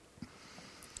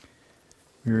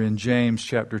We're in James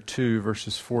chapter 2,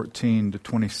 verses 14 to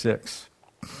 26.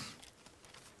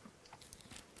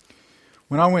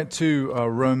 When I went to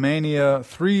Romania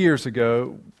 3 years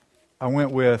ago, I went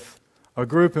with a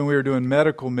group and we were doing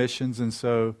medical missions. And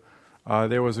so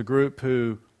there was a group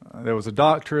there was a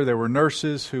doctor, there were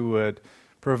nurses who would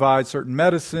provide certain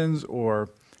medicines or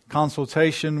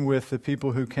consultation with the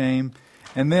people who came.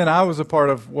 And then I was a part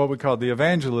of what we called the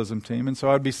evangelism team. And so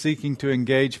I'd be seeking to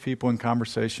engage people in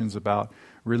conversations about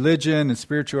religion and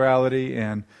spirituality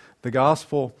and the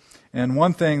gospel. And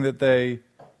one thing that they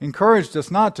encouraged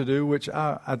us not to do, which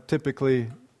I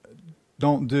typically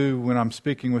don't do when I'm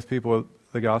speaking with people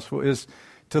the gospel, is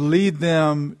to lead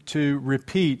them to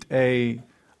repeat a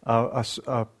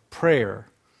prayer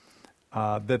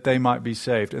that they might be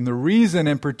saved. And the reason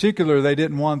in particular they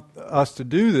didn't want us to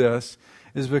do this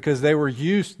is because they were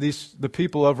the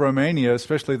people of Romania,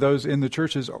 especially those in the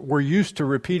churches, were used to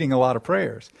repeating a lot of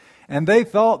prayers. And they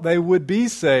thought they would be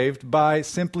saved by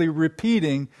simply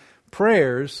repeating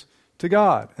prayers to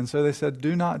God. And so they said,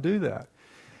 do not do that.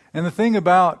 And the thing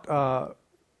about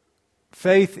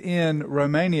faith in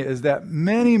Romania is that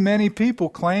many, many people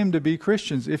claim to be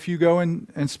Christians. If you go in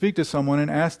and speak to someone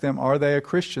and ask them, are they a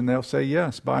Christian? They'll say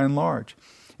yes, by and large.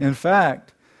 In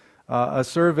fact, a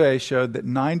survey showed that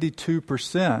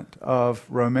 92% of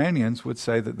Romanians would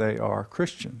say that they are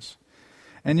Christians.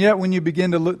 And yet when you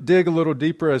begin to dig a little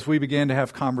deeper, as we began to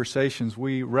have conversations,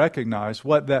 we recognize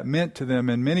what that meant to them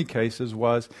in many cases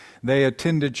was they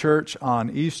attended church on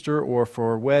Easter or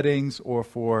for weddings or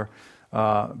for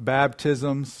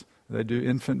baptisms. They do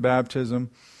infant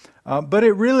baptism. But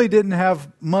it really didn't have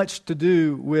much to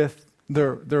do with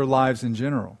their lives in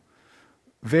general.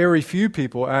 Very few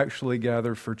people actually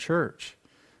gathered for church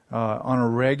on a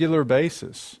regular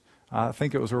basis. I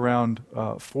think it was around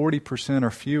 40% or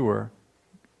fewer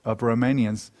of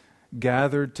Romanians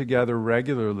gathered together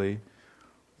regularly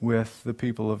with the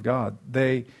people of God.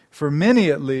 They, for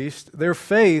many at least, their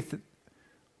claim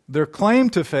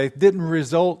to faith didn't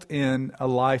result in a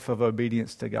life of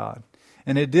obedience to God.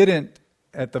 And it didn't,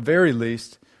 at the very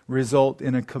least, result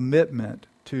in a commitment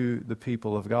to the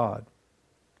people of God.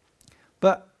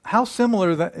 But how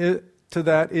similar to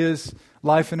that is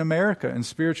life in America and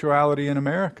spirituality in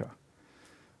America?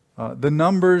 The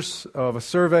numbers of a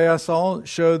survey I saw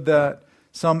showed that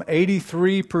some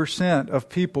 83% of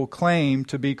people claim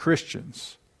to be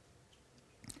Christians.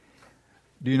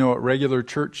 Do you know what regular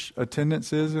church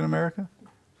attendance is in America?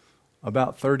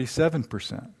 About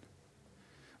 37%.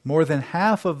 More than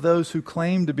half of those who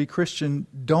claim to be Christian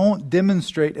don't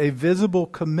demonstrate a visible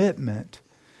commitment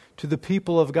to the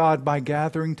people of God by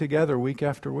gathering together week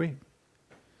after week.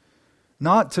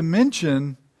 Not to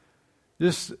mention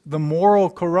just the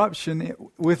moral corruption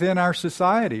within our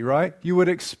society, right? You would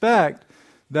expect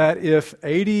that if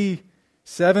 87%,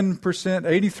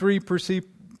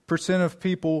 83% of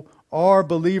people are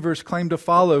believers, claim to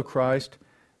follow Christ,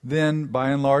 then by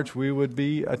and large we would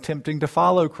be attempting to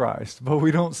follow Christ. But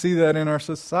we don't see that in our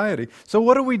society. So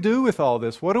what do we do with all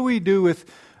this? What do we do with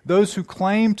those who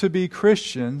claim to be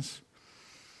Christians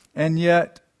and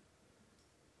yet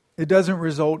it doesn't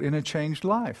result in a changed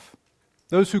life?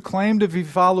 Those who claim to be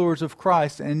followers of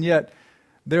Christ and yet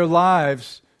their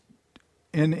lives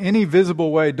in any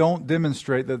visible way don't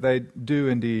demonstrate that they do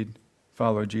indeed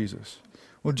follow Jesus.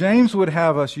 Well, James would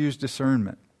have us use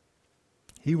discernment.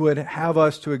 He would have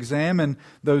us to examine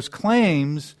those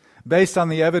claims based on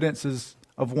the evidences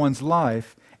of one's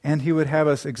life, and he would have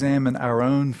us examine our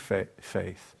own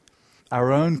faith,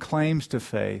 our own claims to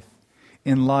faith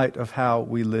in light of how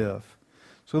we live.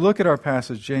 So look at our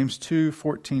passage, James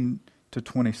 2:14 to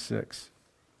 26.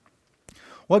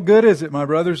 What good is it, my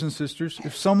brothers and sisters,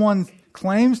 if someone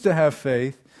claims to have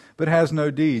faith but has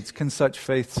no deeds? Can such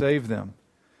faith save them?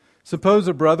 Suppose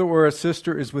a brother or a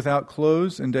sister is without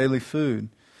clothes and daily food.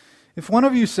 If one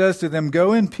of you says to them,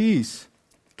 go in peace,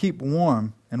 keep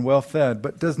warm and well fed,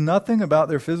 but does nothing about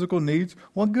their physical needs,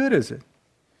 what good is it?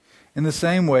 In the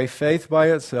same way, faith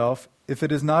by itself, if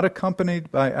it is not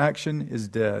accompanied by action, is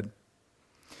dead.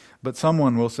 But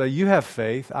someone will say, you have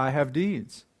faith, I have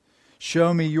deeds.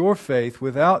 Show me your faith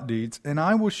without deeds, and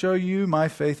I will show you my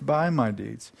faith by my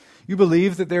deeds. You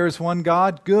believe that there is one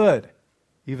God? Good.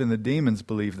 Even the demons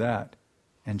believe that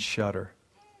and shudder.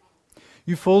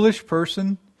 You foolish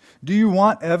person, do you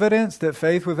want evidence that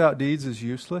faith without deeds is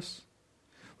useless?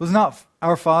 Was not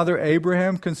our father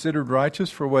Abraham considered righteous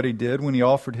for what he did when he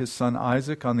offered his son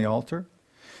Isaac on the altar?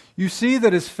 You see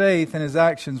that his faith and his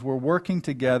actions were working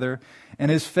together,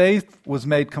 and his faith was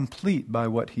made complete by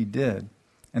what he did.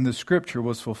 And the scripture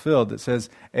was fulfilled that says,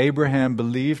 Abraham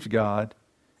believed God,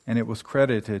 and it was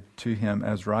credited to him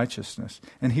as righteousness.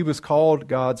 And he was called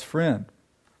God's friend.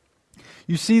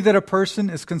 You see that a person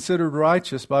is considered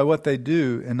righteous by what they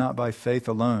do and not by faith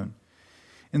alone.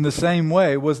 In the same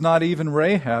way, was not even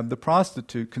Rahab the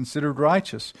prostitute considered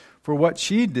righteous for what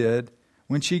she did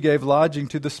when she gave lodging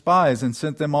to the spies and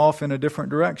sent them off in a different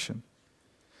direction?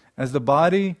 As the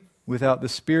body without the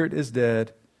spirit is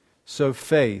dead, so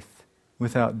faith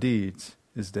without deeds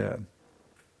is dead.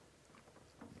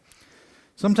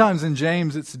 Sometimes in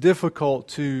James it's difficult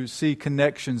to see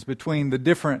connections between the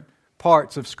different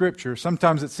parts of Scripture.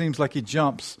 Sometimes it seems like he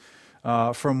jumps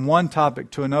from one topic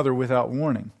to another without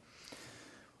warning.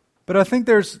 But I think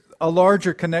there's a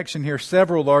larger connection here,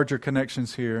 several larger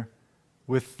connections here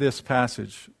with this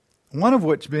passage. One of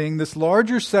which being this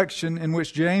larger section in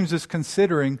which James is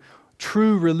considering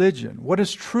true religion. What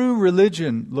does true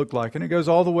religion look like? And it goes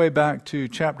all the way back to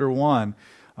chapter 1,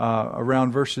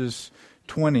 around verses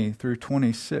 20 through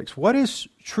 26. What is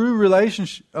true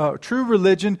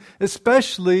religion,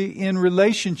 especially in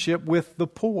relationship with the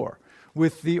poor,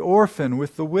 with the orphan,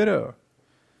 with the widow?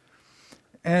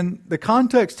 And the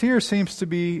context here seems to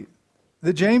be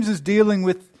that James is dealing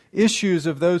with issues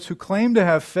of those who claim to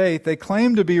have faith. They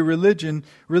claim to be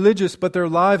religious, but their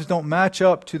lives don't match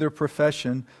up to their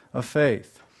profession of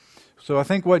faith. So I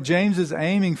think what James is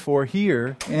aiming for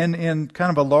here, and in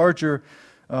kind of a larger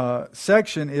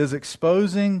section, is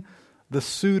exposing the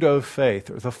pseudo-faith,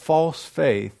 or the false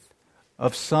faith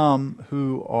of some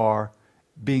who are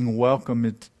being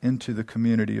welcomed into the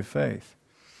community of faith.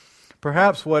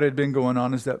 Perhaps what had been going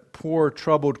on is that poor,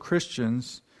 troubled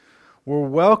Christians were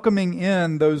welcoming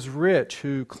in those rich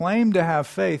who claimed to have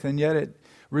faith, and yet it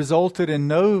resulted in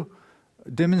no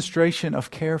demonstration of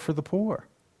care for the poor.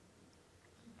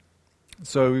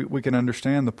 So we can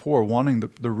understand the poor wanting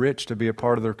the rich to be a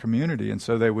part of their community, and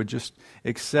so they would just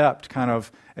accept kind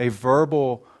of a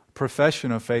verbal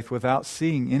profession of faith without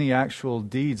seeing any actual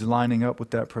deeds lining up with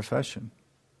that profession.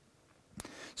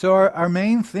 So our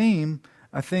main theme,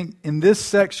 I think, in this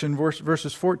section,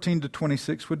 verses 14 to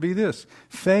 26, would be this: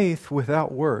 faith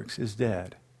without works is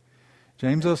dead.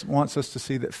 James wants us to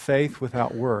see that faith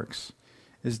without works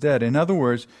is dead. In other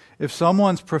words, if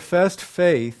someone's professed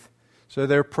faith, so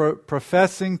they're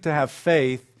professing to have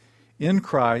faith in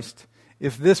Christ,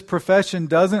 if this profession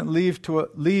doesn't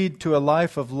lead to a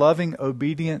life of loving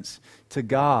obedience to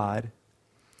God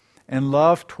and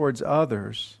love towards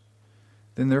others,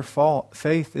 then their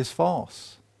faith is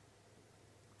false.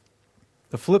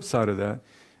 The flip side of that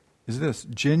is this: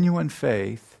 genuine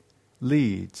faith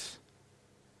leads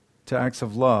to acts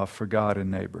of love for God and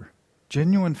neighbor.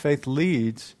 Genuine faith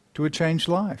leads to a changed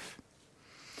life.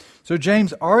 So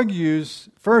James argues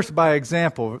first by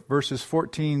example, verses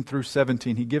 14 through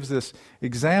 17. He gives this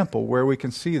example where we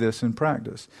can see this in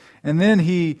practice. And then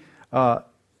he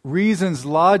reasons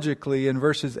logically in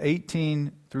verses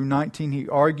 18 through 19. He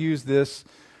argues this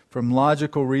from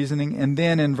logical reasoning. And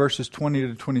then in verses 20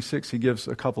 to 26, he gives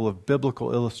a couple of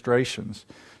biblical illustrations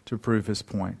to prove his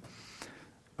point.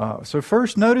 So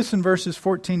first, notice in verses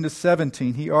 14 to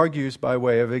 17, he argues by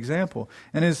way of example.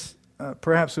 And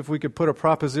perhaps if we could put a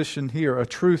proposition here, a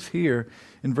truth here,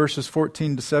 in verses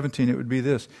 14 to 17, it would be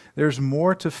this: there's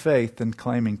more to faith than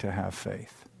claiming to have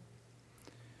faith.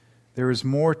 There is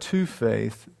more to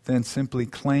faith than simply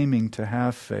claiming to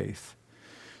have faith.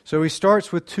 So he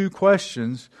starts with two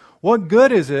questions. What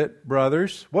good is it,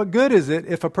 brothers? What good is it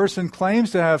if a person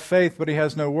claims to have faith but he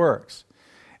has no works?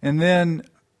 And then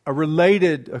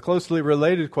a closely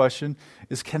related question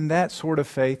is, can that sort of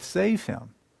faith save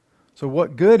him? So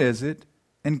what good is it,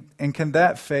 and can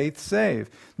that faith save?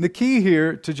 And the key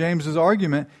here to James's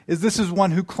argument is this is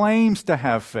one who claims to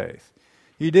have faith.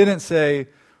 He didn't say,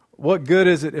 what good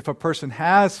is it if a person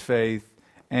has faith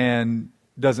and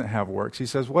doesn't have works? He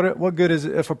says, what good is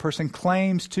it if a person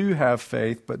claims to have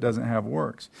faith but doesn't have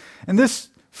works? And this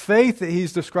faith that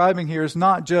he's describing here is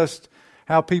not just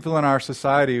how people in our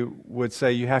society would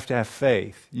say you have to have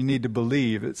faith. You need to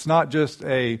believe. It's not just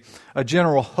a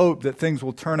general hope that things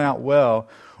will turn out well,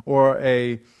 or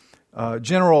a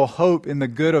general hope in the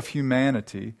good of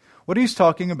humanity. What he's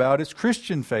talking about is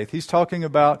Christian faith. He's talking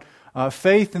about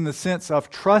faith in the sense of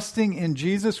trusting in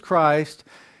Jesus Christ,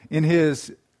 in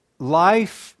His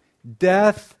life,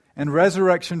 death, and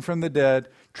resurrection from the dead,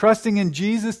 trusting in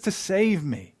Jesus to save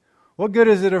me. What good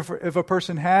is it if a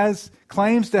person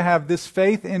claims to have this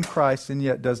faith in Christ and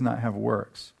yet does not have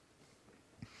works?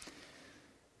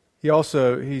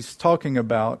 He's talking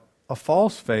about a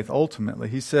false faith ultimately.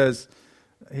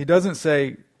 He doesn't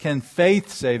say, can faith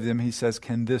save them? He says,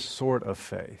 can this sort of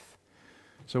faith?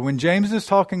 So when James is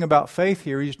talking about faith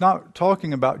here, he's not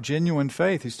talking about genuine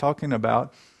faith. He's talking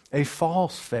about a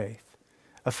false faith,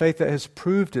 a faith that has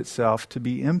proved itself to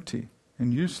be empty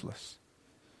and useless.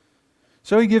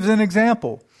 So he gives an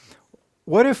example.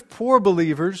 What if poor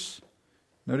believers,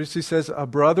 notice he says a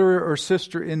brother or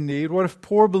sister in need, what if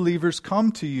poor believers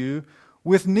come to you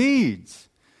with needs?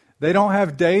 They don't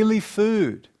have daily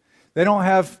food. They don't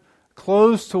have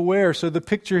clothes to wear. So the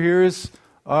picture here is,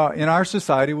 in our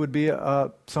society, would be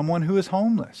someone who is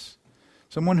homeless.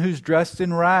 Someone who's dressed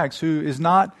in rags, who is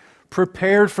not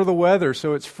prepared for the weather,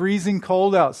 so it's freezing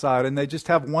cold outside, and they just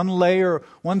have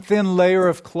one thin layer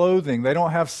of clothing. They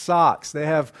don't have socks. They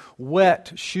have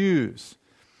wet shoes.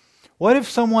 What if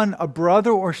someone, a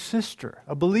brother or sister,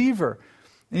 a believer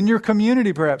in your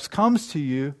community perhaps, comes to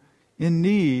you in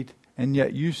need, and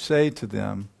yet you say to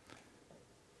them,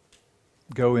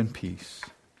 go in peace.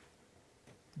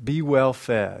 Be well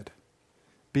fed.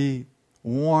 Be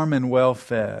warm and well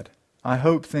fed. I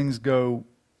hope things go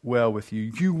well with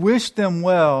you. You wish them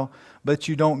well, but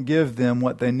you don't give them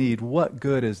what they need. What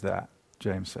good is that,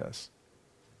 James says?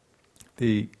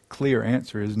 The clear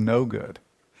answer is no good.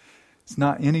 It's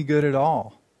not any good at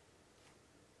all.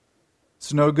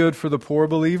 It's no good for the poor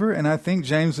believer, and I think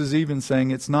James is even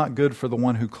saying it's not good for the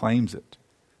one who claims it.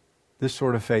 This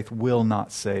sort of faith will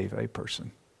not save a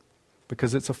person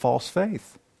because it's a false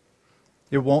faith.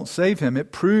 It won't save him.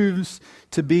 It proves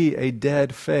to be a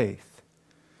dead faith.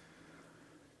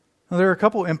 Now, there are a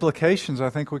couple implications I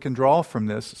think we can draw from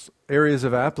this, areas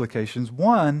of applications.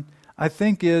 One, I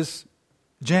think, is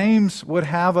James would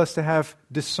have us to have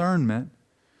discernment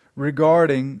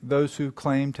regarding those who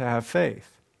claim to have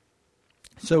faith.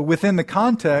 So within the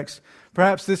context,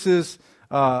 perhaps this is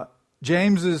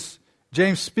James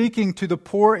speaking to the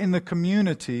poor in the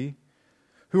community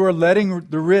who are letting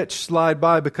the rich slide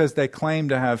by because they claim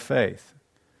to have faith.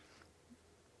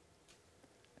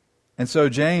 And so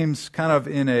James, kind of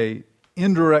in a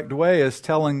indirect way, is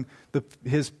telling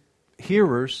his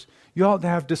hearers, you ought to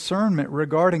have discernment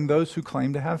regarding those who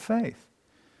claim to have faith.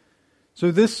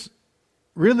 So this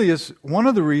really is one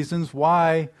of the reasons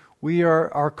why we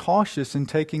are cautious in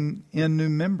taking in new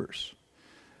members.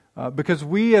 Because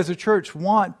we as a church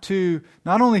want to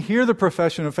not only hear the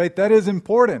profession of faith, that is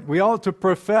important. We ought to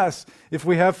profess, if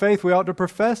we have faith, we ought to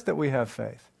profess that we have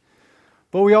faith.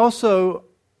 But we also,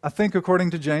 I think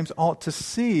according to James, ought to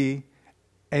see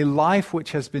a life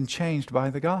which has been changed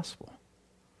by the gospel.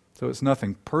 So it's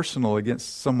nothing personal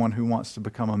against someone who wants to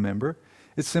become a member.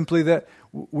 It's simply that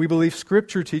we believe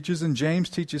Scripture teaches, and James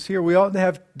teaches here, we ought to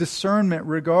have discernment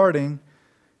regarding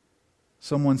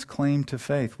someone's claim to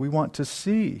faith. We want to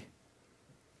see,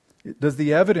 does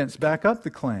the evidence back up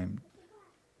the claim?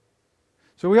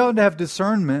 So we ought to have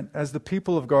discernment as the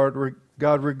people of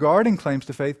God regarding claims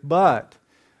to faith, but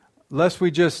lest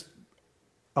we just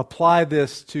apply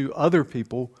this to other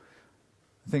people,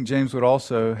 I think James would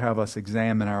also have us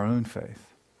examine our own faith.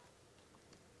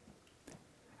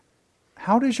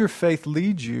 How does your faith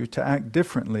lead you to act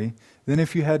differently than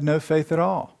if you had no faith at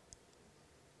all?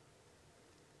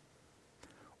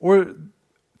 Or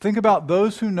think about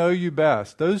those who know you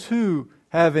best, those who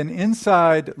have an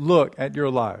inside look at your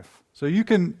life. So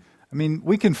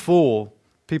we can fool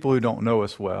people who don't know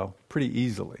us well pretty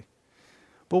easily.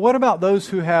 But what about those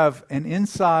who have an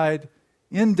inside,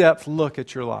 in-depth look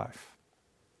at your life?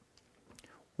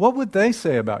 What would they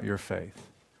say about your faith?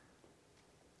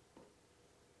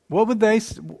 What would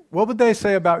they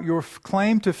say about your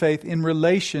claim to faith in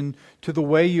relation to the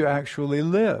way you actually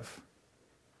live?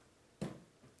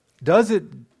 Does it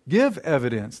give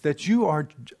evidence that you are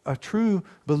a true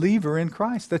believer in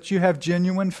Christ, that you have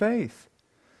genuine faith?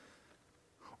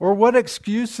 Or what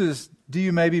excuses do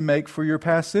you maybe make for your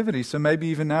passivity? So maybe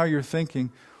even now you're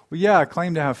thinking, well, yeah, I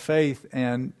claim to have faith,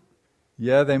 and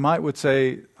yeah, they would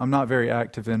say, I'm not very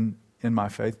active in my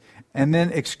faith. And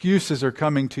then excuses are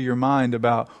coming to your mind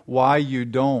about why you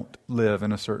don't live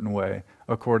in a certain way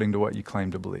according to what you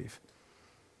claim to believe.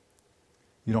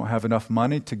 You don't have enough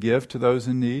money to give to those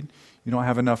in need. You don't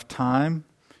have enough time.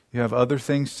 You have other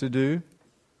things to do.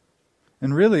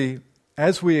 And really,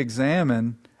 as we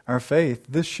examine our faith,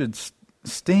 this should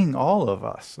sting all of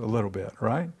us a little bit,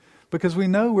 right? Because we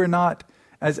know we're not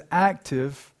as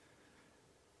active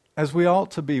as we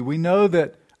ought to be. We know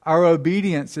that our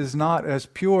obedience is not as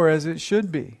pure as it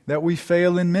should be, that we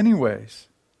fail in many ways.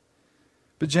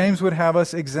 But James would have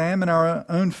us examine our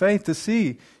own faith to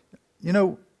see,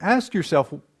 ask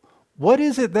yourself, what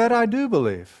is it that I do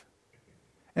believe?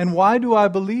 And why do I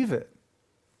believe it?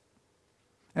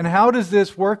 And how does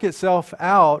this work itself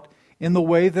out in the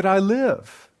way that I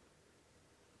live?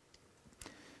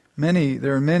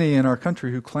 There are many in our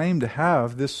country who claim to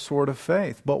have this sort of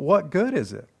faith, but what good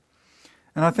is it?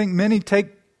 And I think many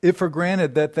take it for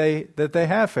granted that they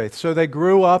have faith. So they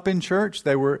grew up in church.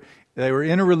 They were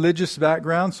in a religious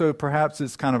background, so perhaps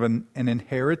it's kind of an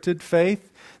inherited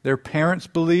faith. Their parents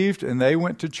believed, and they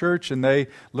went to church, and they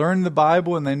learned the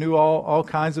Bible, and they knew all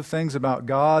kinds of things about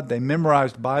God. They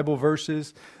memorized Bible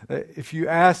verses. If you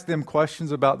ask them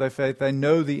questions about their faith, they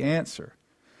know the answer.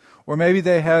 Or maybe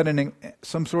they had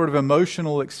some sort of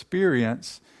emotional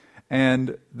experience,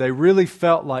 and they really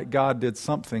felt like God did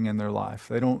something in their life.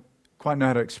 They don't quite know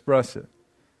how to express it.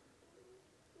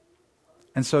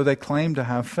 And so they claim to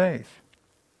have faith.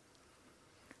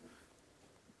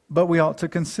 But we ought to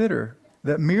consider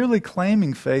that merely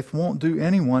claiming faith won't do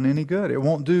anyone any good. It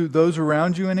won't do those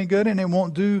around you any good, and it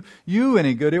won't do you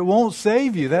any good. It won't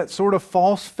save you. That sort of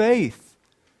false faith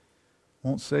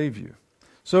won't save you.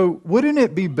 So wouldn't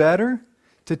it be better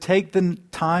to take the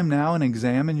time now and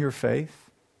examine your faith?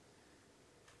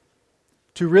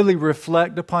 To really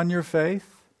reflect upon your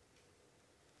faith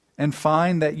and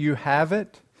find that you have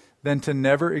it, than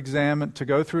to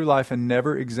go through life and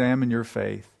never examine your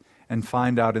faith and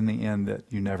find out in the end that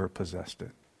you never possessed it.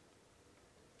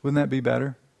 Wouldn't that be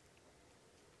better?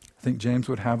 I think James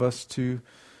would have us to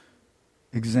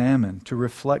examine, to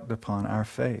reflect upon our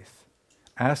faith.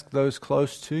 Ask those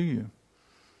close to you,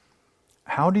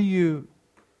 how do you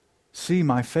see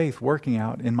my faith working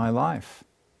out in my life?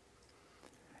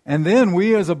 And then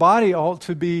we as a body ought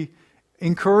to be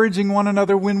encouraging one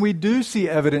another when we do see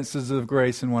evidences of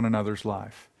grace in one another's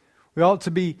life. We ought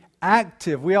to be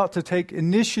active. We ought to take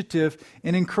initiative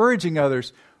in encouraging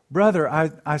others. Brother,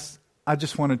 I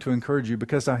just wanted to encourage you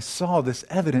because I saw this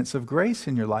evidence of grace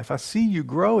in your life. I see you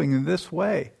growing in this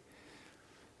way.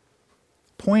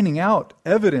 Pointing out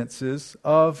evidences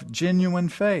of genuine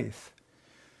faith.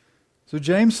 So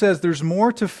James says there's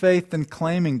more to faith than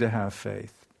claiming to have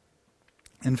faith.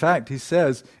 In fact, he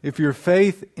says, if your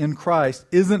faith in Christ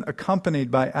isn't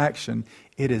accompanied by action,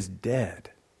 it is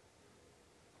dead.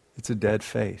 It's a dead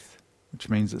faith, which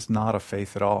means it's not a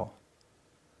faith at all.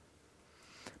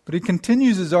 But he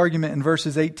continues his argument in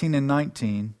verses 18 and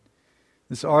 19,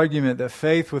 this argument that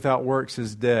faith without works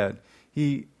is dead.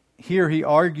 Here he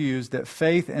argues that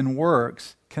faith and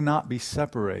works cannot be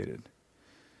separated.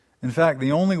 In fact,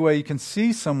 the only way you can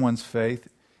see someone's faith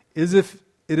is if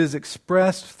it is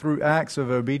expressed through acts of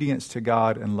obedience to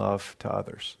God and love to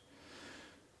others.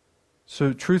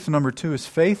 So truth number 2 is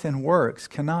faith and works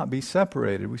cannot be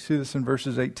separated. We see this in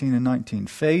verses 18 and 19.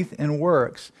 Faith and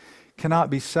works cannot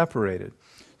be separated.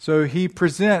 So James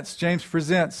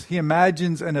presents, he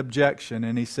imagines an objection,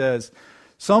 and he says,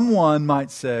 someone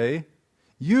might say,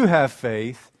 you have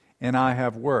faith and I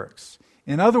have works.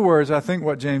 In other words, I think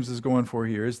what James is going for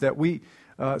here is that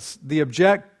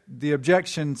the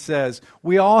objection says,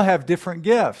 we all have different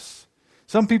gifts.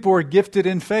 Some people are gifted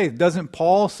in faith. Doesn't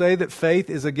Paul say that faith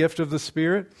is a gift of the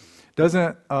Spirit?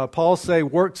 Doesn't Paul say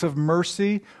works of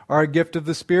mercy are a gift of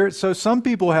the Spirit? So some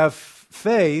people have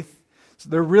faith. So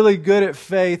they're really good at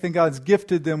faith, and God's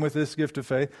gifted them with this gift of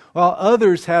faith, while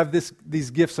others have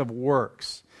these gifts of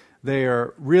works. They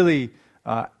are really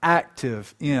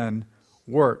active in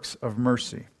works of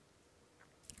mercy.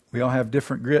 We all have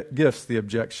different gifts, the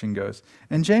objection goes.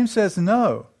 And James says,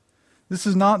 no, this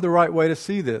is not the right way to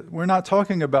see this. We're not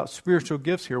talking about spiritual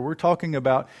gifts here. We're talking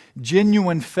about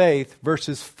genuine faith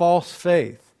versus false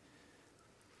faith.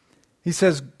 He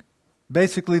says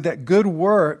basically that good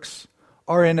works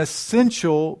are an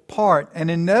essential part, an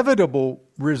inevitable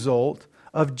result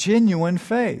of genuine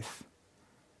faith.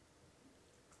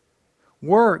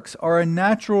 Works are a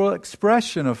natural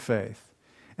expression of faith.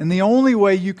 And the only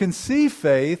way you can see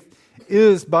faith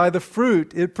is by the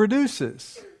fruit it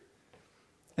produces.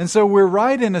 And so we're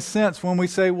right in a sense when we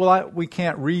say, we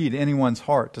can't read anyone's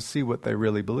heart to see what they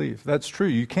really believe. That's true.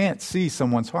 You can't see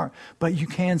someone's heart, but you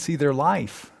can see their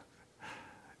life.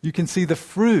 You can see the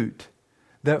fruit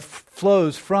that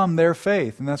flows from their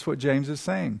faith. And that's what James is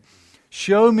saying.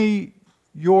 Show me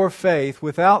your faith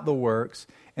without the works,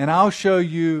 and I'll show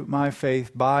you my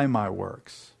faith by my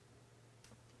works.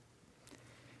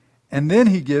 And then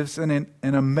he gives an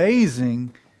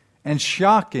amazing and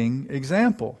shocking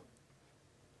example.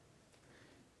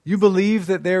 You believe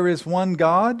that there is one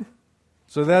God?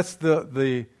 So that's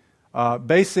the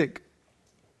basic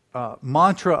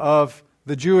mantra of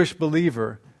the Jewish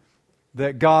believer,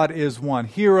 that God is one.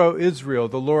 Hear, O Israel,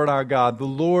 the Lord our God, the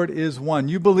Lord is one.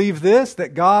 You believe this,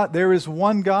 that there is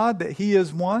one God, that He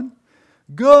is one?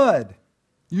 Good.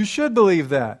 You should believe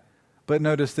that. But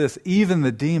notice this, even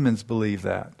the demons believe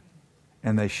that,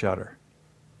 and they shudder.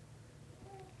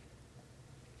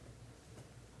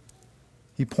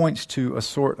 He points to a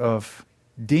sort of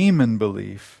demon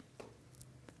belief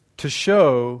to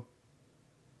show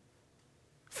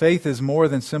Faith is more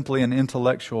than simply an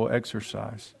intellectual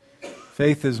exercise.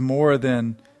 Faith is more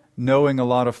than knowing a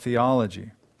lot of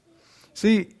theology.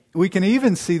 See, we can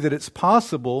even see that it's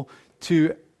possible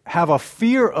to have a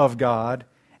fear of God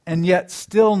and yet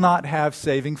still not have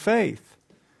saving faith.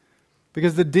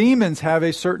 Because the demons have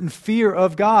a certain fear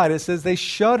of God. It says they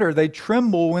shudder, they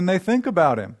tremble when they think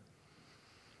about Him.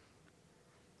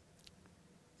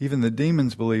 Even the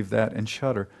demons believe that and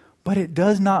shudder. But it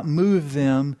does not move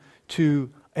them to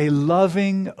a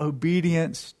loving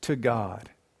obedience to God.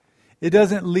 It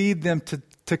doesn't lead them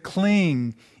to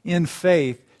cling in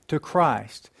faith to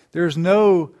Christ. There's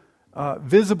no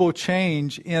visible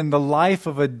change in the life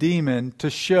of a demon to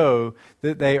show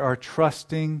that they are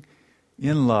trusting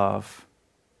in love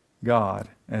God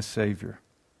as Savior.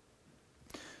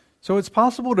 So it's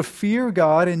possible to fear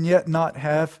God and yet not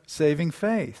have saving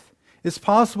faith. It's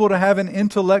possible to have an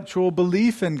intellectual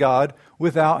belief in God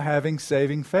without having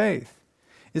saving faith.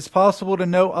 It's possible to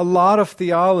know a lot of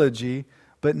theology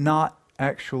but not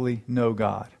actually know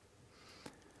God.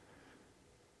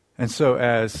 And so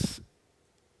as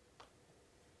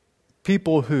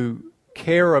people who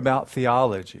care about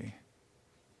theology,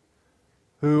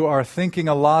 who are thinking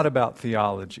a lot about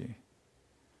theology,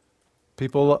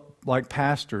 people like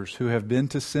pastors who have been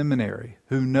to seminary,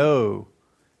 who know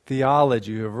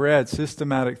theology, who have read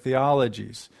systematic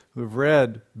theologies, who have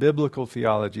read biblical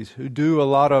theologies, who do a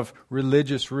lot of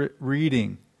religious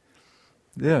reading.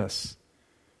 This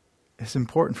is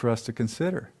important for us to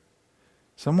consider.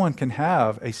 Someone can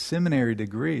have a seminary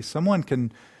degree. Someone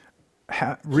can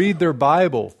read their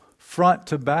Bible front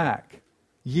to back,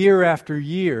 year after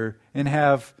year, and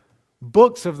have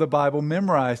books of the Bible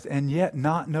memorized and yet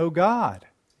not know God.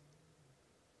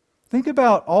 Think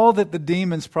about all that the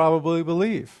demons probably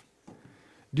believe.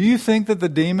 Do you think that the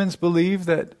demons believe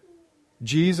that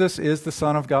Jesus is the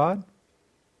Son of God?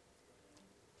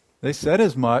 They said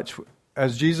as much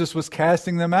as Jesus was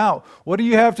casting them out. What do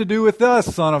you have to do with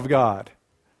us, Son of God?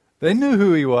 They knew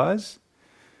who He was.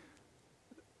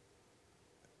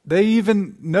 They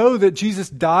even know that Jesus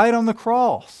died on the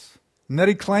cross and that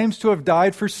He claims to have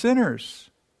died for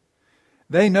sinners.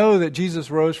 They know that Jesus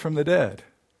rose from the dead.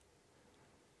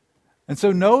 And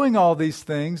so knowing all these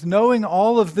things, knowing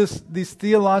all of these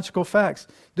theological facts,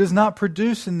 does not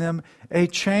produce in them a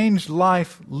changed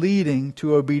life leading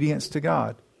to obedience to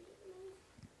God.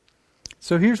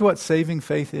 So here's what saving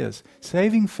faith is.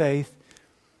 Saving faith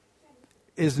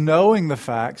is knowing the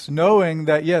facts, knowing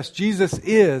that, yes, Jesus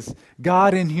is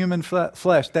God in human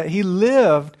flesh, that He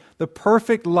lived the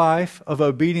perfect life of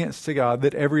obedience to God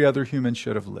that every other human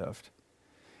should have lived.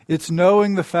 It's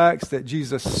knowing the facts that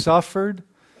Jesus suffered,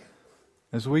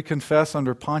 as we confess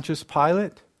under Pontius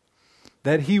Pilate,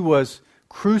 that He was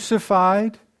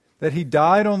crucified, that He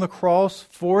died on the cross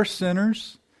for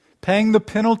sinners, paying the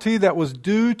penalty that was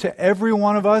due to every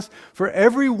one of us for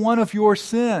every one of your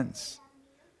sins.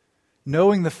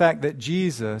 Knowing the fact that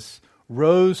Jesus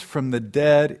rose from the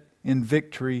dead in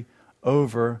victory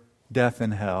over death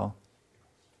and hell.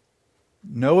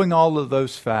 Knowing all of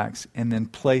those facts and then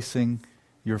placing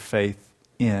your faith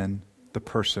in the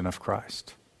person of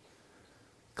Christ.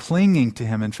 Clinging to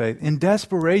Him in faith, in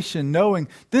desperation, knowing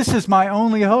this is my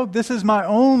only hope, this is my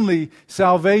only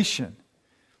salvation.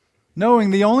 Knowing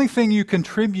the only thing you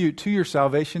contribute to your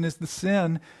salvation is the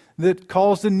sin that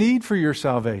caused the need for your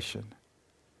salvation.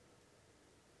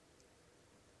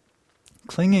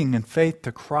 Clinging in faith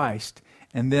to Christ,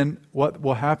 and then what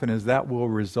will happen is that will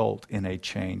result in a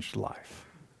changed life.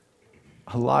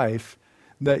 A life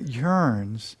that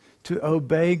yearns to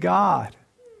obey God.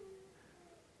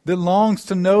 That longs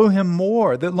to know Him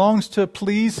more, that longs to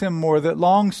please Him more, that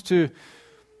longs to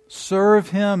serve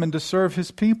Him and to serve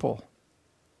His people.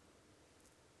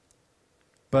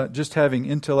 But just having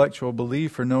intellectual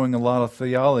belief or knowing a lot of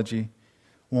theology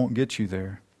won't get you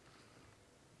there.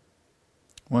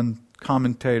 One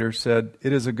commentator said,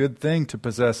 "It is a good thing to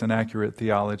possess an accurate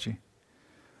theology,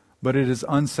 but it is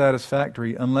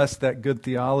unsatisfactory unless that good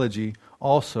theology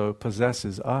also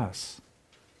possesses us."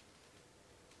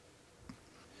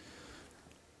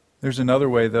 There's another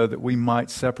way, though, that we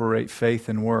might separate faith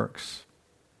and works.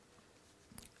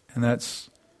 And that's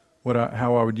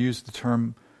how I would use the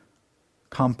term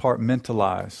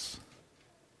compartmentalize.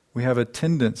 We have a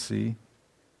tendency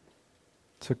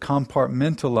to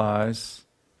compartmentalize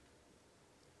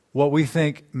what we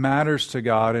think matters to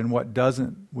God and what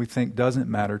we think doesn't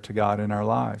matter to God in our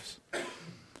lives.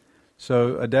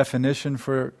 So a definition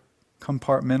for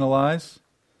compartmentalize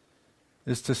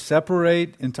is to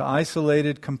separate into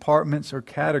isolated compartments or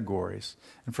categories.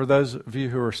 And for those of you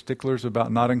who are sticklers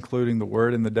about not including the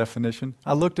word in the definition,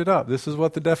 I looked it up. This is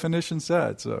what the definition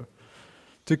said. So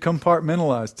to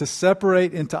compartmentalize, to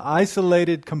separate into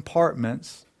isolated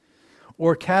compartments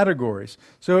or categories.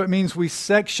 So it means we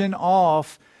section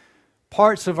off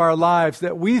parts of our lives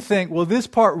that we think, well, this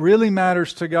part really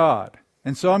matters to God.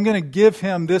 And so I'm going to give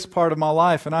Him this part of my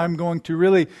life, and I'm going to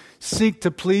really seek to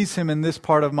please Him in this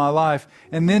part of my life.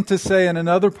 And then to say in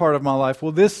another part of my life,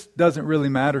 well, this doesn't really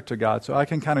matter to God, so I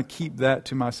can kind of keep that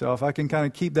to myself. I can kind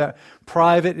of keep that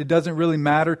private. It doesn't really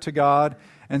matter to God,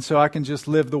 and so I can just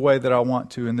live the way that I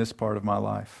want to in this part of my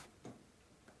life.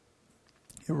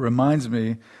 It reminds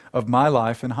me of my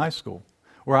life in high school,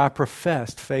 where I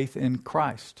professed faith in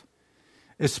Christ,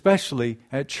 especially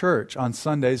at church on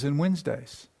Sundays and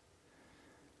Wednesdays.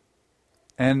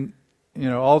 And,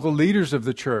 all the leaders of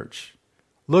the church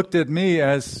looked at me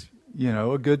as,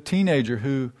 a good teenager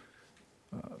who,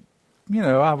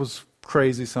 I was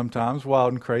crazy sometimes,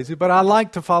 wild and crazy, but I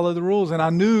liked to follow the rules. And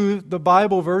I knew the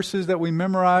Bible verses that we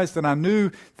memorized, and I knew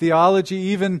theology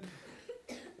even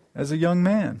as a young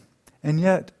man. And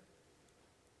yet,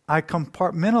 I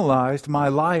compartmentalized my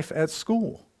life at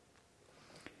school.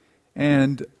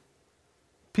 And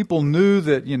people knew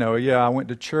that, I went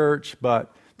to church,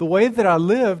 but the way that I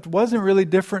lived wasn't really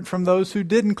different from those who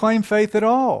didn't claim faith at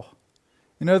all.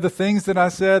 The things that I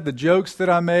said, the jokes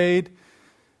that I made,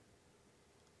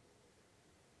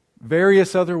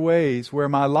 various other ways where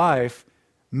my life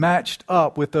matched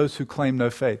up with those who claimed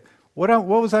no faith. What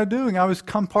was I doing? I was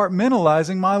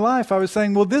compartmentalizing my life. I was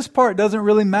saying, well, this part doesn't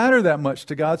really matter that much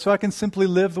to God, so I can simply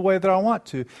live the way that I want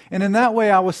to. And in that way,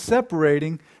 I was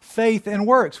separating faith and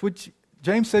works, which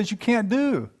James says you can't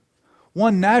do.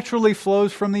 One naturally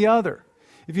flows from the other.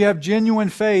 If you have genuine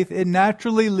faith, it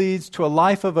naturally leads to a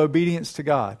life of obedience to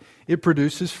God. It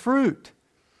produces fruit.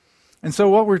 And so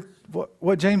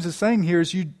what James is saying here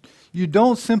is you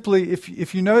don't simply,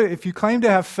 if you claim to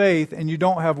have faith and you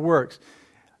don't have works,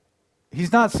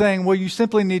 he's not saying, well, you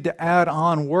simply need to add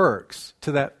on works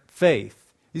to that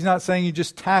faith. He's not saying you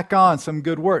just tack on some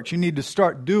good works. You need to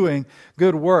start doing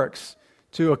good works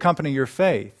to accompany your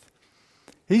faith.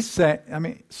 He's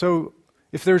saying, so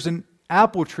if there's an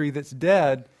apple tree that's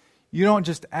dead, you don't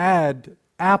just add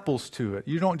apples to it.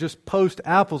 You don't just post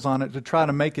apples on it to try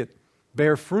to make it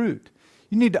bear fruit.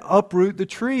 You need to uproot the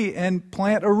tree and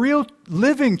plant a real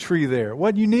living tree there.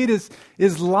 What you need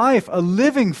is life, a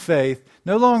living faith,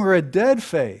 no longer a dead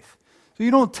faith. So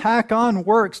you don't tack on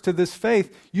works to this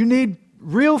faith. You need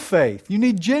real faith. You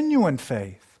need genuine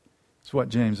faith. That's what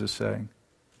James is saying.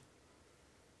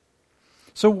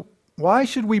 So why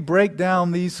should we break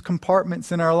down these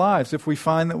compartments in our lives if we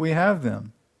find that we have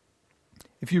them?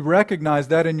 If you recognize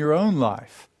that in your own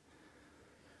life.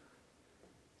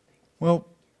 Well,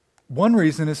 one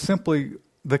reason is simply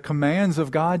the commands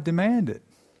of God demand it.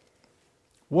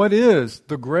 What is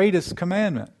the greatest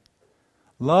commandment?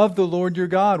 Love the Lord your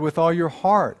God with all your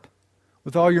heart,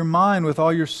 with all your mind, with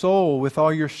all your soul, with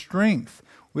all your strength,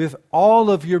 with all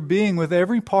of your being, with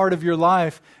every part of your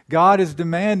life. God is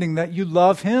demanding that you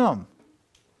love Him.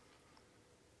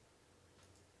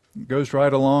 It goes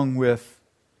right along with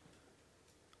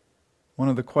one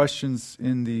of the questions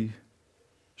in the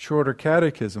Shorter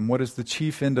Catechism. What is the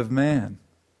chief end of man?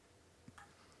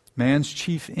 Man's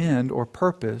chief end or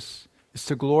purpose is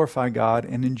to glorify God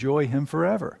and enjoy Him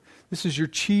forever. This is your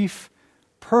chief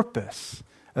purpose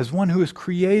as one who is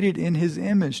created in His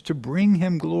image, to bring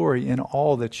Him glory in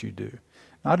all that you do.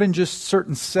 Not in just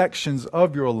certain sections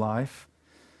of your life,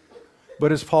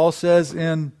 but as Paul says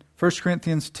in 1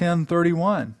 Corinthians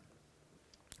 10:31,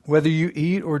 whether you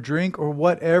eat or drink or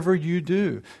whatever you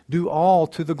do, do all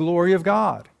to the glory of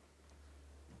God.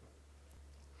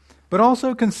 But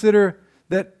also consider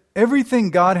that everything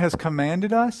God has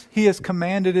commanded us, He has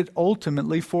commanded it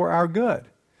ultimately for our good.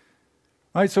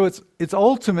 Right? So it's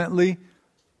ultimately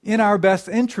in our best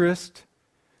interest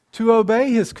to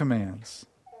obey His commands.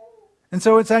 And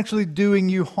so it's actually doing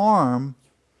you harm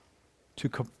to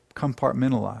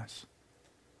compartmentalize,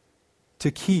 to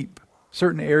keep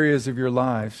certain areas of your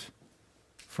lives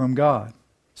from God.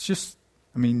 It's just,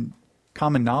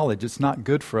 common knowledge. It's not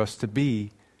good for us to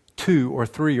be 2 or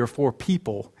 3 or 4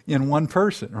 people in one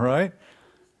person, right?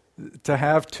 To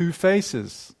have 2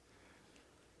 faces.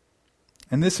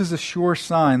 And this is a sure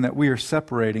sign that we are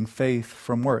separating faith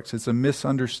from works. It's a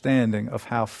misunderstanding of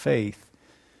how faith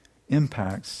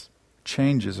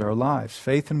changes our lives.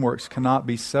 Faith and works cannot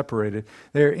be separated.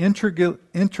 They are integrally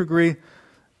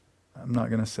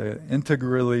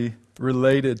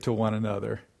related to one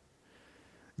another.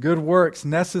 Good works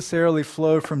necessarily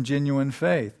flow from genuine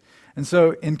faith. And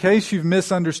so, in case you've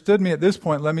misunderstood me at this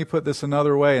point, let me put this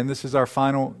another way, and this is our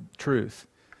final truth.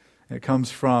 It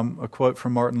comes from a quote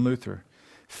from Martin Luther.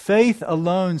 Faith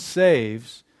alone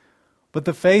saves, but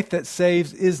the faith that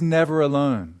saves is never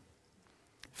alone.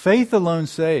 Faith alone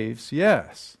saves,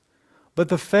 yes, but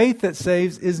the faith that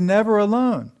saves is never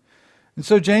alone. And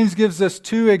so James gives us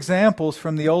two examples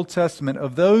from the Old Testament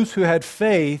of those who had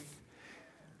faith,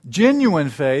 genuine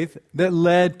faith, that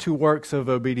led to works of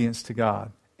obedience to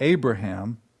God.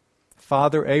 Abraham,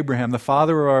 the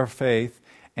father of our faith,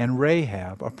 and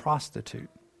Rahab, a prostitute.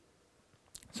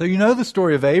 So you know the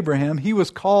story of Abraham. He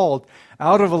was called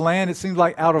out of a land, it seems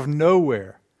like out of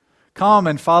nowhere. Come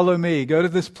and follow me. Go to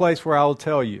this place where I will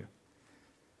tell you.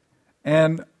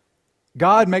 And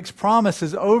God makes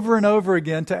promises over and over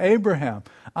again to Abraham.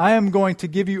 I am going to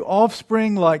give you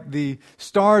offspring like the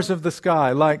stars of the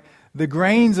sky, like the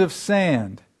grains of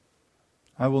sand.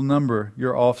 I will number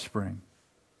your offspring.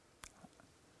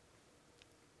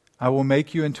 I will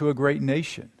make you into a great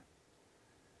nation.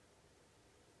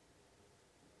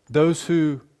 Those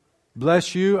who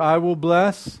bless you, I will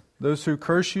bless. Those who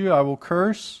curse you, I will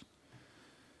curse.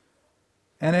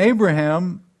 And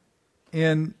Abraham,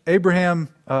 in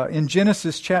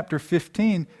Genesis chapter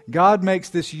 15, God makes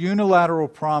this unilateral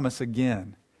promise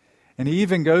again. And he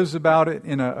even goes about it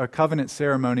in a covenant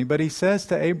ceremony. But he says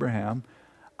to Abraham,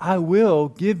 I will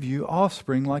give you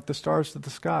offspring like the stars of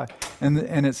the sky.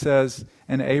 And it says,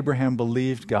 and Abraham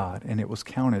believed God, and it was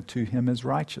counted to him as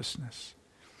righteousness.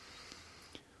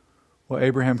 Well,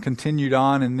 Abraham continued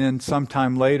on, and then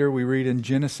sometime later we read in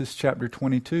Genesis chapter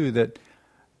 22 that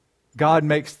God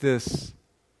makes this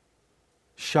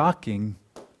shocking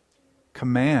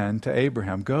command to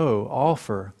Abraham. Go,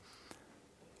 offer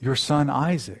your son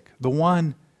Isaac, the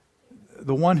one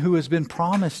who has been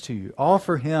promised to you.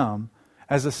 Offer him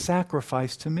as a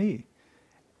sacrifice to me.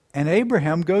 And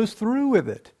Abraham goes through with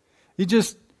it. He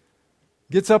just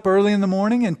gets up early in the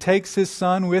morning and takes his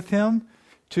son with him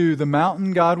to the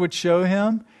mountain God would show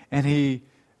him, and he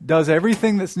does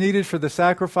everything that's needed for the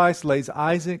sacrifice, lays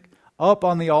Isaac up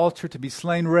on the altar to be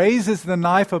slain, raises the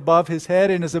knife above his head,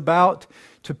 and is about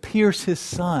to pierce his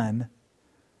son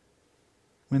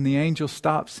when the angel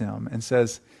stops him and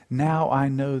says, now I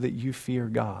know that you fear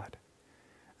God.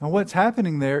 Now what's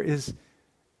happening there is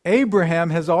Abraham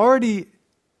has already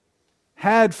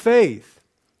had faith.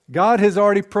 God has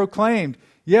already proclaimed,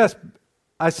 yes,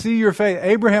 I see your faith.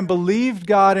 Abraham believed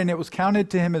God and it was counted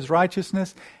to him as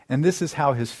righteousness. And this is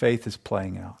how his faith is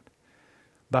playing out.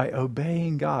 By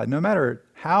obeying God. No matter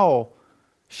how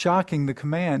shocking the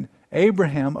command,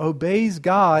 Abraham obeys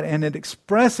God and it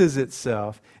expresses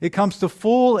itself. It comes to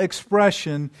full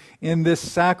expression in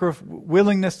this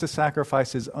willingness to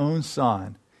sacrifice his own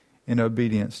son in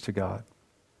obedience to God.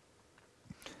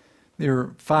 There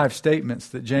are 5 statements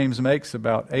that James makes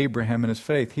about Abraham and his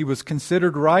faith. He was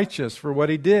considered righteous for what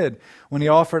he did when he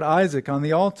offered Isaac on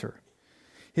the altar.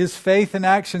 His faith and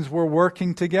actions were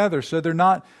working together, so they're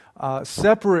not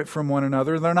separate from one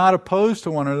another. They're not opposed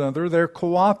to one another. They're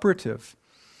cooperative.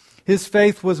 His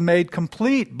faith was made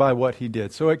complete by what he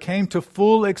did, so it came to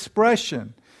full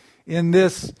expression in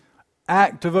this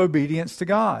act of obedience to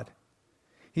God.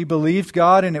 He believed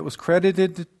God and it was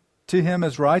credited to him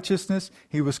as righteousness.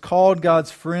 He was called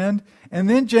God's friend. And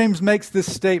then James makes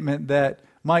this statement that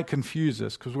might confuse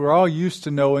us because we're all used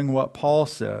to knowing what Paul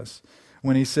says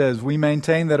when he says, we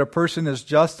maintain that a person is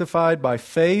justified by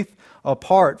faith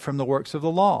apart from the works of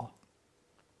the law.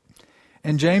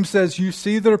 And James says, you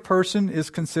see that a person is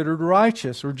considered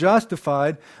righteous or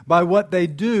justified by what they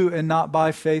do and not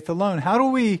by faith alone. How do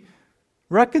we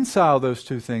reconcile those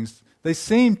two things? They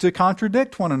seem to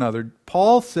contradict one another.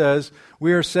 Paul says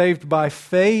we are saved by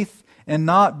faith and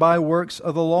not by works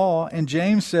of the law. And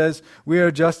James says we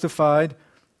are justified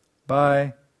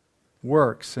by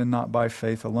works and not by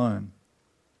faith alone.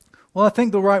 Well, I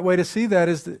think the right way to see that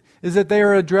is that they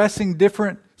are addressing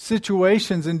different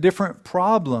situations and different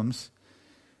problems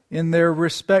in their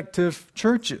respective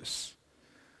churches.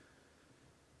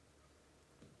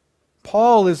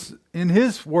 Paul is, in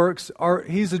his works,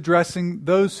 he's addressing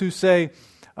those who say,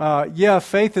 yeah,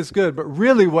 faith is good, but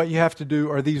really what you have to do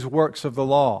are these works of the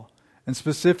law, and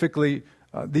specifically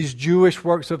these Jewish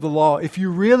works of the law. If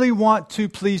you really want to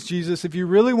please Jesus, if you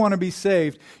really want to be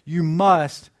saved, you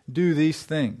must do these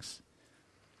things.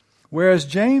 Whereas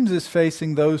James is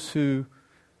facing those who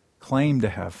claim to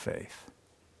have faith.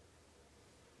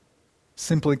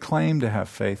 Simply claim to have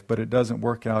faith, but it doesn't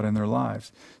work out in their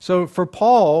lives. So for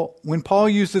Paul, when Paul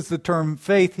uses the term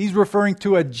faith, he's referring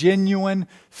to a genuine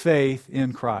faith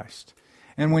in Christ.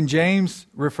 And when James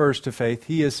refers to faith,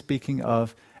 he is speaking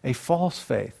of a false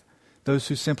faith. Those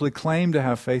who simply claim to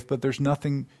have faith, but there's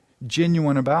nothing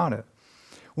genuine about it.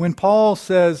 When Paul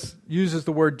uses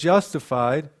the word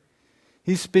justified,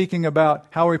 he's speaking about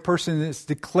how a person is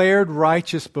declared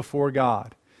righteous before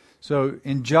God. So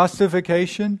in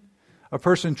justification, a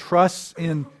person trusts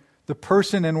in the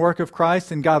person and work of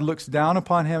Christ, and God looks down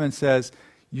upon him and says,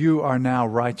 "You are now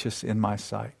righteous in my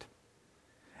sight."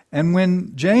 And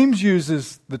when James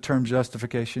uses the term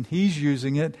justification, he's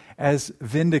using it as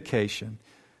vindication,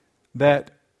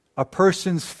 that a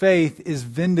person's faith is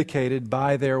vindicated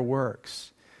by their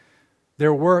works.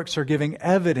 Their works are giving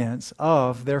evidence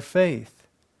of their faith.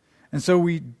 And so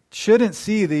we shouldn't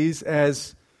see these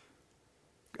as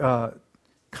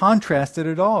contrasted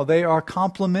at all. They are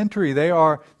complementary. They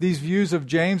are these views of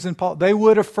James and Paul. They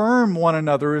would affirm one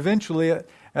another eventually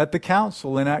at the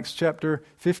council in Acts chapter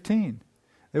 15.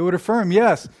 They would affirm,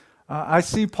 yes, I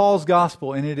see Paul's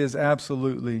gospel and it is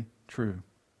absolutely true.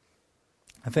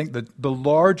 I think the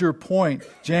larger point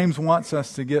James wants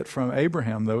us to get from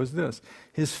Abraham, though, is this.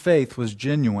 His faith was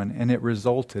genuine and it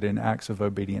resulted in acts of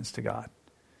obedience to God.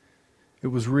 It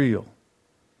was real.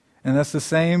 And that's the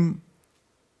same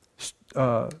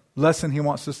lesson he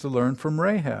wants us to learn from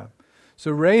Rahab.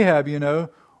 So Rahab,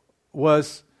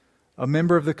 was a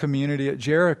member of the community at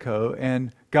Jericho,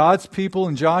 and God's people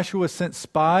and Joshua sent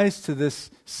spies to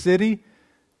this city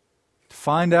to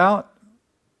find out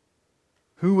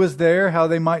who was there, how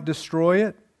they might destroy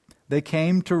it. They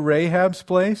came to Rahab's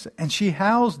place, and she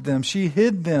housed them, she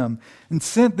hid them, and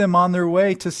sent them on their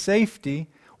way to safety.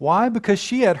 Why? Because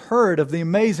she had heard of the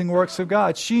amazing works of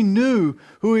God. She knew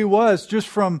who He was just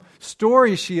from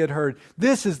stories she had heard.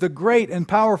 This is the great and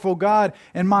powerful God,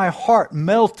 and my heart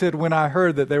melted when I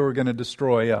heard that they were going to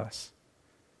destroy us.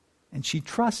 And she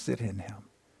trusted in Him.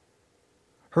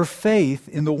 Her faith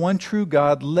in the one true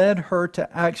God led her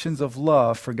to actions of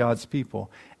love for God's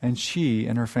people, and she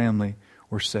and her family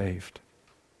were saved.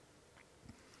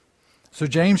 So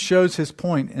James shows his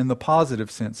point in the positive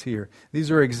sense here.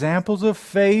 These are examples of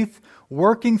faith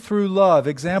working through love,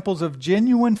 examples of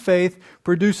genuine faith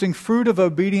producing fruit of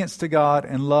obedience to God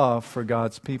and love for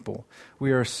God's people.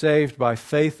 We are saved by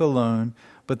faith alone,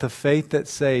 but the faith that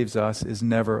saves us is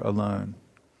never alone.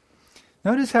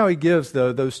 Notice how he gives,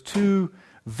 though, those two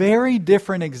very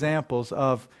different examples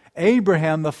of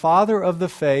Abraham, the father of the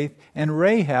faith, and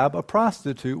Rahab, a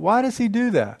prostitute. Why does he do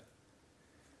that?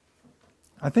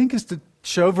 I think it's to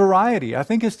show variety. I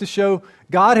think it's to show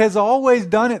God has always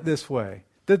done it this way.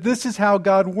 That this is how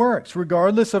God works,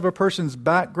 regardless of a person's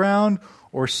background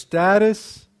or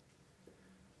status.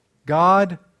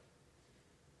 God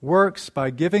works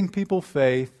by giving people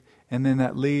faith, and then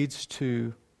that leads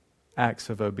to acts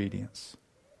of obedience.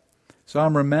 So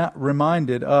I'm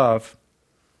reminded of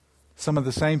some of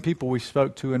the same people we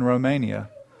spoke to in Romania,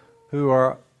 who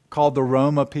are called the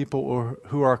Roma people, or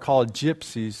who are called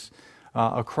gypsies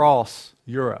across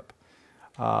Europe.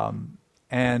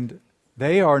 And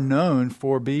they are known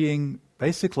for being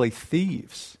basically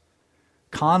thieves,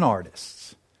 con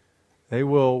artists. They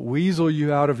will weasel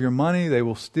you out of your money. They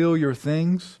will steal your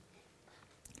things.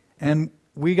 And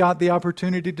we got the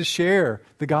opportunity to share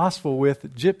the gospel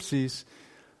with gypsies,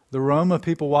 the Roma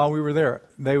people, while we were there.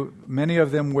 Many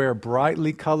of them wear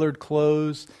brightly colored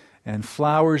clothes and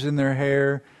flowers in their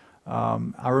hair.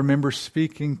 I remember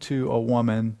speaking to a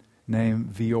woman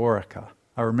named Viorica.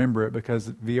 I remember it because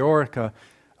Viorica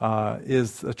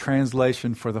is a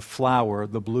translation for the flower,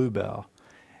 the bluebell.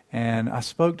 And I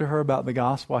spoke to her about the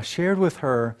gospel. I shared with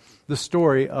her the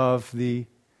story of the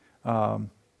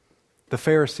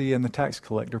Pharisee and the tax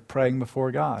collector praying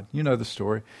before God. You know the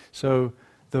story. So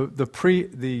the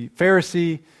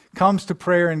Pharisee comes to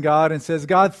prayer in God and says,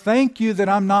 "God, thank you that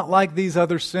I'm not like these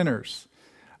other sinners.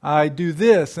 I do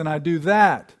this and I do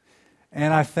that.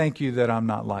 And I thank you that I'm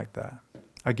not like that.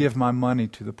 I give my money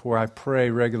to the poor. I pray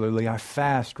regularly. I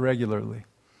fast regularly."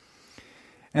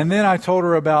 And then I told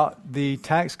her about the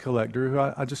tax collector, who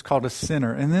I just called a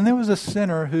sinner. And then there was a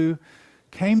sinner who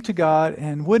came to God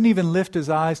and wouldn't even lift his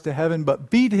eyes to heaven, but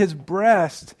beat his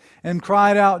breast and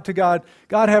cried out to God,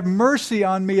 "God, have mercy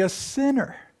on me, a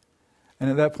sinner." And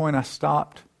at that point I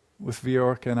stopped with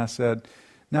Viorica and I said,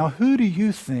 "Now who do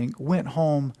you think went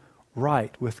home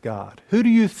right with God? Who do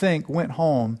you think went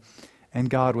home and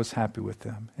God was happy with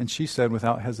them?" And she said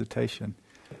without hesitation,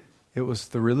 it was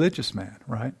the religious man,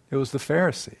 right? It was the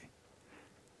Pharisee.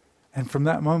 And from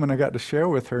that moment I got to share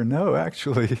with her, no,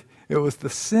 actually, it was the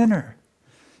sinner.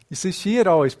 You see, she had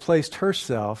always placed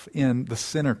herself in the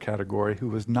sinner category who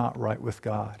was not right with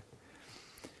God.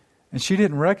 And she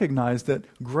didn't recognize that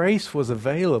grace was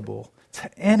available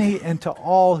to any and to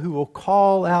all who will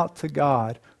call out to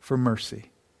God for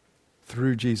mercy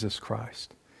through Jesus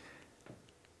Christ.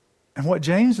 And what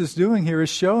James is doing here is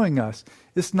showing us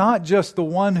it's not just the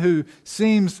one who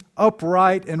seems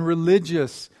upright and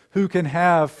religious, who can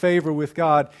have favor with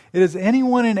God. It is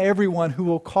anyone and everyone who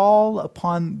will call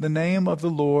upon the name of the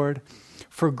Lord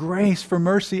for grace, for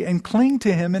mercy, and cling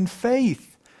to Him in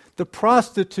faith. The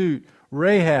prostitute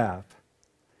Rahab,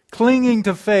 clinging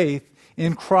to faith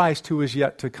in Christ who is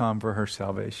yet to come for her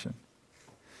salvation.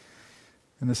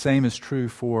 And the same is true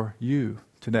for you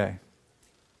today.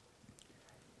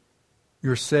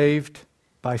 You're saved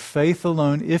by faith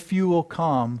alone if you will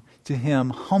come to Him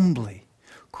humbly,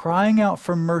 crying out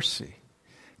for mercy,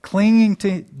 clinging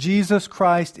to Jesus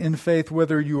Christ in faith,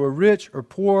 whether you are rich or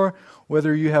poor,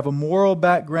 whether you have a moral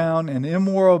background, an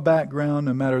immoral background,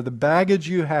 no matter the baggage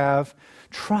you have,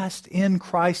 trust in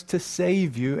Christ to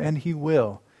save you, and He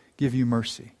will give you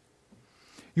mercy.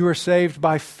 You are saved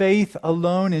by faith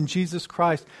alone in Jesus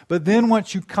Christ. But then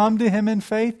once you come to Him in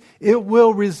faith, it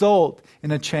will result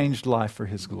in a changed life for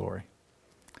His glory.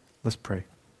 Let's pray.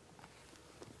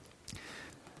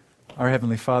 Our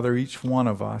Heavenly Father, each one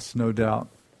of us, no doubt,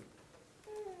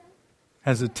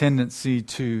 has a tendency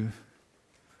to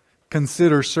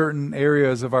consider certain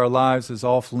areas of our lives as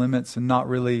off limits and not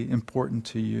really important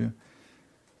to You.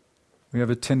 We have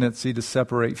a tendency to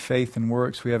separate faith and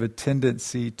works. We have a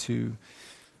tendency to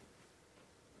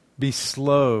be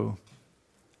slow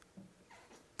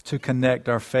to connect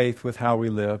our faith with how we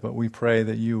live. But we pray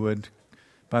that You would,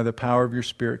 by the power of Your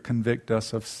Spirit, convict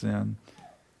us of sin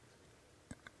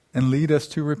and lead us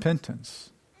to repentance.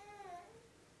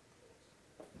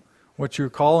 What You're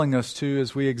calling us to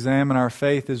as we examine our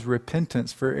faith is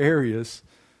repentance for areas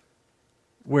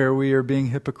where we are being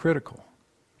hypocritical.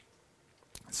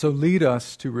 So lead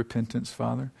us to repentance,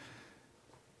 Father.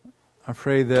 I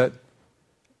pray that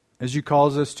as You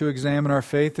cause us to examine our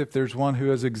faith, if there's one who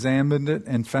has examined it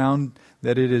and found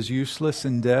that it is useless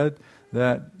and dead,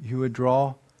 that You would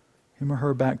draw him or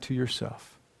her back to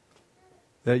Yourself.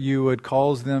 That You would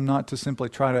cause them not to simply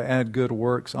try to add good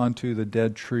works onto the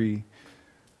dead tree,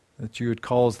 that You would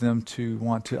cause them to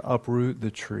want to uproot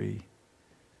the tree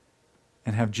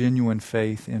and have genuine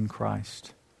faith in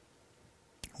Christ.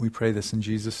 We pray this in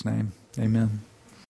Jesus' name. Amen.